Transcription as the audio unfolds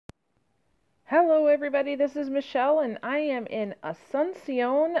Hello, everybody. This is Michelle, and I am in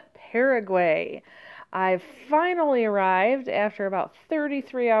Asuncion, Paraguay. I've finally arrived after about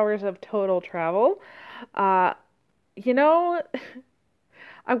 33 hours of total travel. Uh, you know,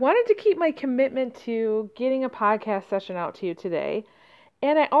 I wanted to keep my commitment to getting a podcast session out to you today,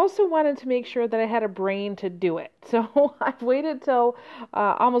 and I also wanted to make sure that I had a brain to do it. So I've waited till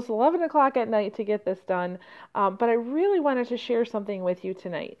almost 11 o'clock at night to get this done. But I really wanted to share something with you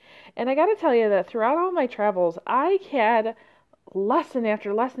tonight. And I got to tell you that throughout all my travels, I had lesson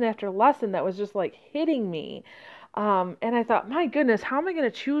after lesson after lesson that was just like hitting me. And I thought, my goodness, how am I going to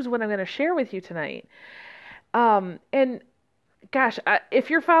choose what I'm going to share with you tonight? And gosh,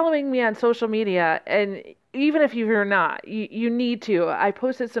 if you're following me on social media, and even if you're not, you need to. I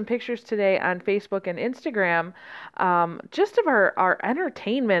posted some pictures today on Facebook and Instagram, just of our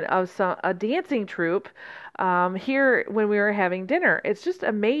entertainment of a dancing troupe here when we were having dinner. It's just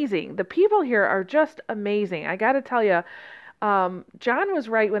amazing. The people here are just amazing. I got to tell you, John was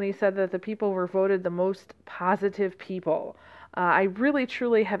right when he said that the people were voted the most positive people. I really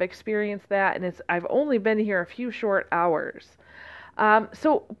truly have experienced that, and I've only been here a few short hours.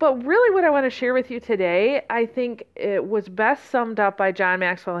 But really what I want to share with you today, I think it was best summed up by John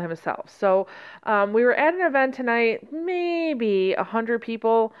Maxwell himself. So, we were at an event tonight, maybe 100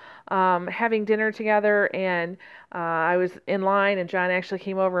 people, having dinner together, and, I was in line, and John actually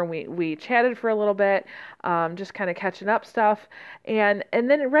came over, and we chatted for a little bit, just kind of catching up stuff. And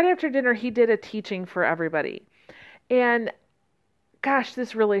then right after dinner, he did a teaching for everybody. And gosh,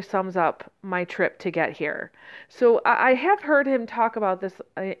 this really sums up my trip to get here. So I have heard him talk about this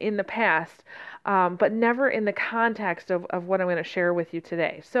in the past, but never in the context of what I'm going to share with you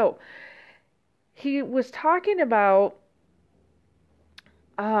today. So he was talking about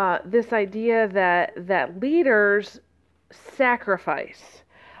this idea that leaders sacrifice,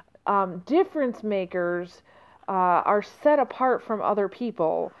 difference makers are set apart from other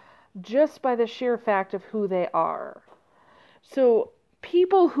people just by the sheer fact of who they are. So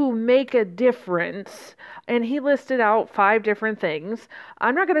people who make a difference, and he listed out 5 different things.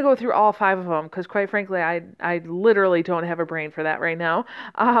 I'm not going to go through all 5 of them because, quite frankly, I literally don't have a brain for that right now.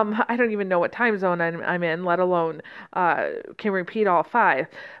 I don't even know what time zone I'm in, let alone can repeat all 5.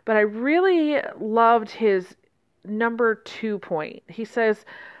 But I really loved his number 2 point. He says,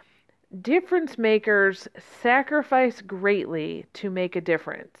 difference makers sacrifice greatly to make a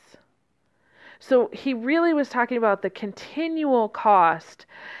difference. So he really was talking about the continual cost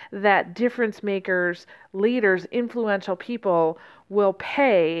that difference makers, leaders, influential people will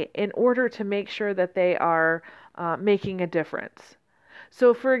pay in order to make sure that they are making a difference.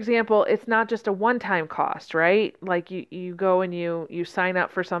 So, for example, it's not just a one-time cost, right? Like you go and you sign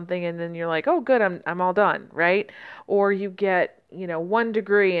up for something and then you're like, oh, good, I'm all done, right? Or you get 1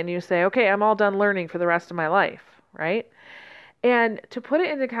 degree and you say, okay, I'm all done learning for the rest of my life, right? And to put it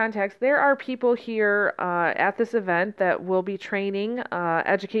into context, there are people here at this event that will be training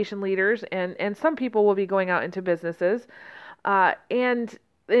education leaders, and some people will be going out into businesses. And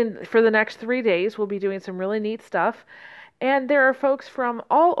for the next 3 days, we'll be doing some really neat stuff. And there are folks from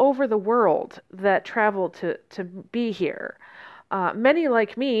all over the world that travel to be here. Many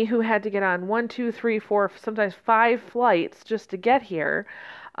like me who had to get on 1, 2, 3, 4, sometimes 5 flights just to get here,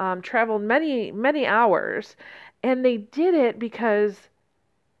 traveled many, many hours. And they did it because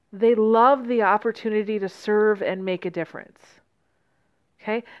they love the opportunity to serve and make a difference.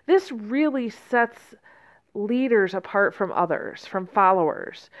 Okay? This really sets leaders apart from others, from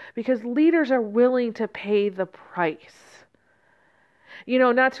followers, because leaders are willing to pay the price.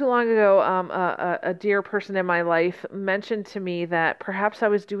 Not too long ago, a dear person in my life mentioned to me that perhaps I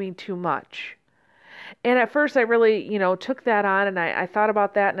was doing too much. And at first I really, took that on, and I thought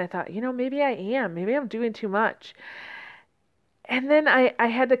about that, and I thought, maybe I am. Maybe I'm doing too much. And then I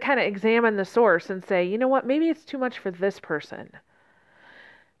had to kind of examine the source and say, you know what, maybe it's too much for this person.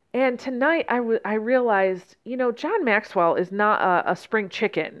 And tonight I realized, John Maxwell is not a spring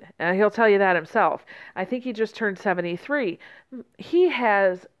chicken. He'll tell you that himself. I think he just turned 73. He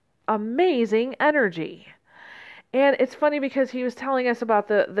has amazing energy. And it's funny because he was telling us about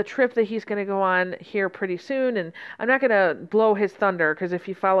the trip that he's going to go on here pretty soon. And I'm not going to blow his thunder because if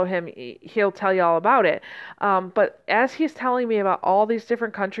you follow him, he'll tell you all about it. But as he's telling me about all these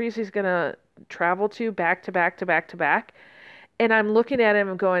different countries he's going to travel to back to back to back to back, and I'm looking at him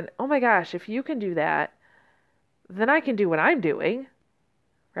and going, oh my gosh, if you can do that, then I can do what I'm doing,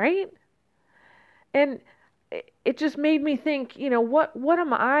 right? And it just made me think,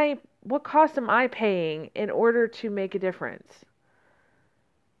 what cost am I paying in order to make a difference?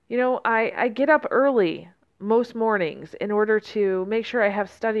 I get up early most mornings in order to make sure I have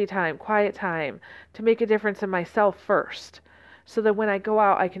study time, quiet time, to make a difference in myself first, so that when I go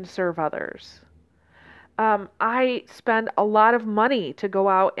out, I can serve others. I spend a lot of money to go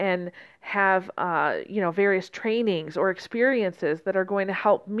out and have, various trainings or experiences that are going to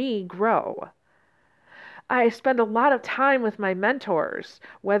help me grow. I spend a lot of time with my mentors,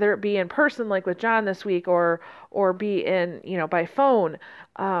 whether it be in person, like with John this week, or be in, by phone.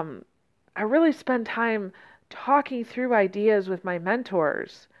 I really spend time talking through ideas with my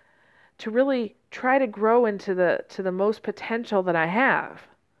mentors to really try to grow into the most potential that I have,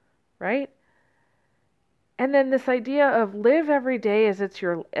 right? And then this idea of live every day as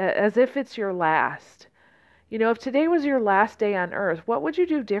if it's your last. If today was your last day on earth, what would you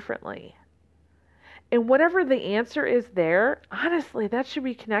do differently? And whatever the answer is there, honestly, that should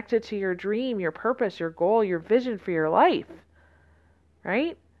be connected to your dream, your purpose, your goal, your vision for your life,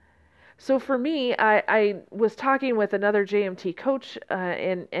 right? So for me, I was talking with another JMT coach,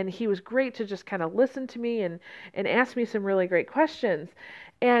 and he was great to just kind of listen to me and ask me some really great questions.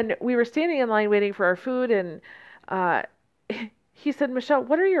 And we were standing in line waiting for our food, and uh, he said, Michelle,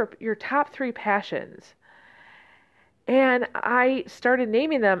 what are your top 3 passions? And I started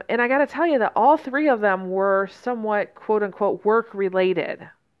naming them, and I got to tell you that all 3 of them were somewhat quote unquote work related.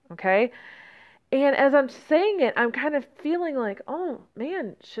 Okay. And as I'm saying it, I'm kind of feeling like, oh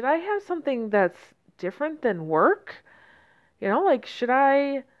man, should I have something that's different than work? Like,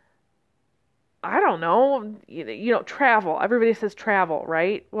 I don't know, travel. Everybody says travel,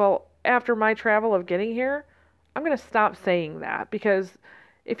 right? Well, after my travel of getting here, I'm going to stop saying that, because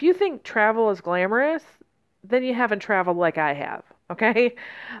if you think travel is glamorous, then you haven't traveled like I have, okay?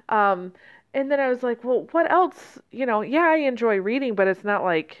 Um, and then I was like, well, what else? Yeah, I enjoy reading, but it's not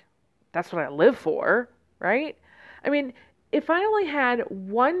like that's what I live for, right? I mean, if I only had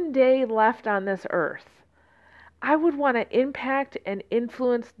one day left on this earth, I would want to impact and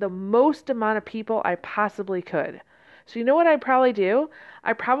influence the most amount of people I possibly could. So you know what I'd probably do?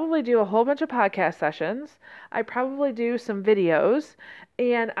 I probably do a whole bunch of podcast sessions. I probably do some videos,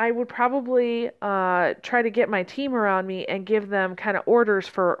 and I would probably try to get my team around me and give them kind of orders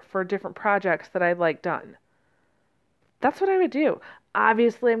for different projects that I'd like done. That's what I would do.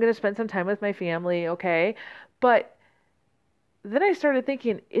 Obviously, I'm going to spend some time with my family, okay? But then I started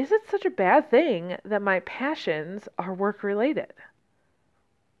thinking, is it such a bad thing that my passions are work related?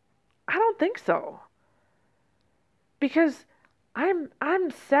 I don't think so. Because I'm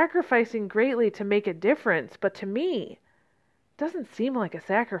sacrificing greatly to make a difference, but to me, it doesn't seem like a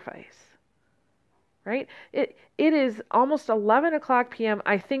sacrifice. Right? It is almost 11 o'clock p.m.,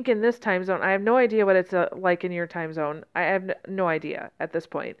 I think, in this time zone. I have no idea what it's like in your time zone. I have no idea at this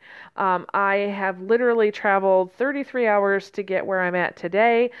point. I have literally traveled 33 hours to get where I'm at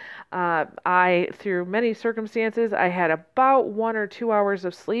today. Through many circumstances, I had about 1 or 2 hours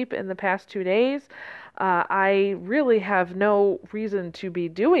of sleep in the past 2 days. I really have no reason to be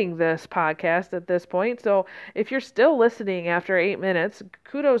doing this podcast at this point. So if you're still listening after 8 minutes,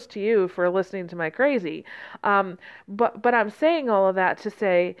 kudos to you for listening to my crazy. But I'm saying all of that to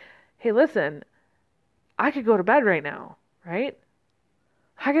say, hey, listen, I could go to bed right now, right?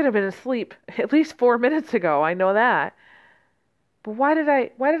 I could have been asleep at least 4 minutes ago. I know that. But why did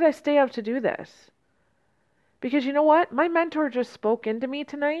I stay up to do this? Because you know what? My mentor just spoke into me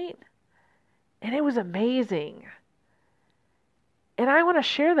tonight. And it was amazing. And I want to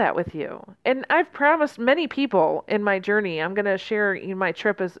share that with you. And I've promised many people in my journey, I'm going to share my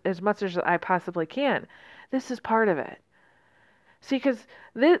trip as much as I possibly can. This is part of it. See, because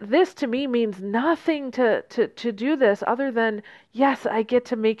this to me means nothing to do this other than, yes, I get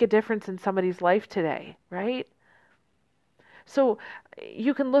to make a difference in somebody's life today, right? So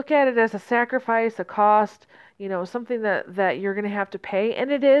you can look at it as a sacrifice, a cost, something that you're going to have to pay.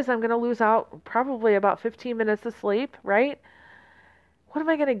 And it is. I'm going to lose out probably about 15 minutes of sleep, right? What am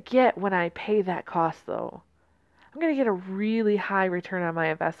I going to get when I pay that cost, though? I'm going to get a really high return on my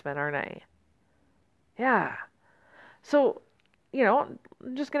investment, aren't I? Yeah. So, I'm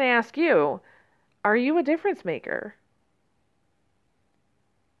just going to ask you, are you a difference maker?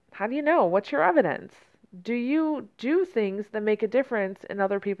 How do you know? What's your evidence? Do you do things that make a difference in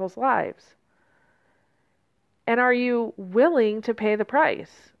other people's lives? And are you willing to pay the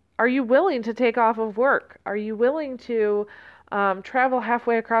price? Are you willing to take off of work? Are you willing to travel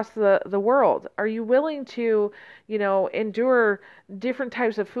halfway across the world? Are you willing to, endure different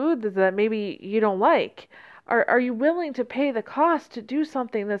types of food that maybe you don't like? Are you willing to pay the cost to do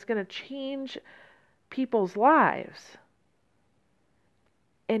something that's going to change people's lives?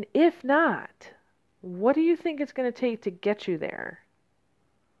 And if not, what do you think it's going to take to get you there?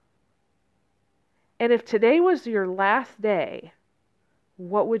 And if today was your last day,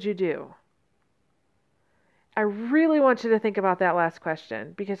 what would you do? I really want you to think about that last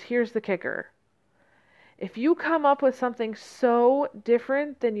question, because here's the kicker. If you come up with something so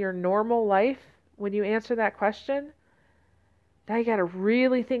different than your normal life when you answer that question, now you got to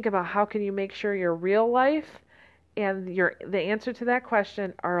really think about how can you make sure your real life and the answer to that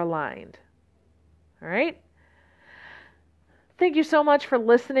question are aligned. All right? Thank you so much for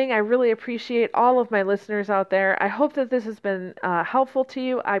listening. I really appreciate all of my listeners out there. I hope that this has been helpful to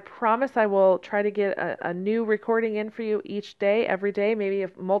you. I promise I will try to get a new recording in for you each day, every day,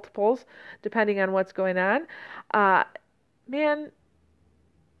 maybe multiples, depending on what's going on. Man,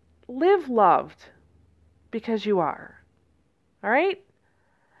 live loved because you are. All right?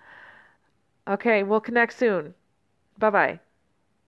 Okay, we'll connect soon. Bye-bye.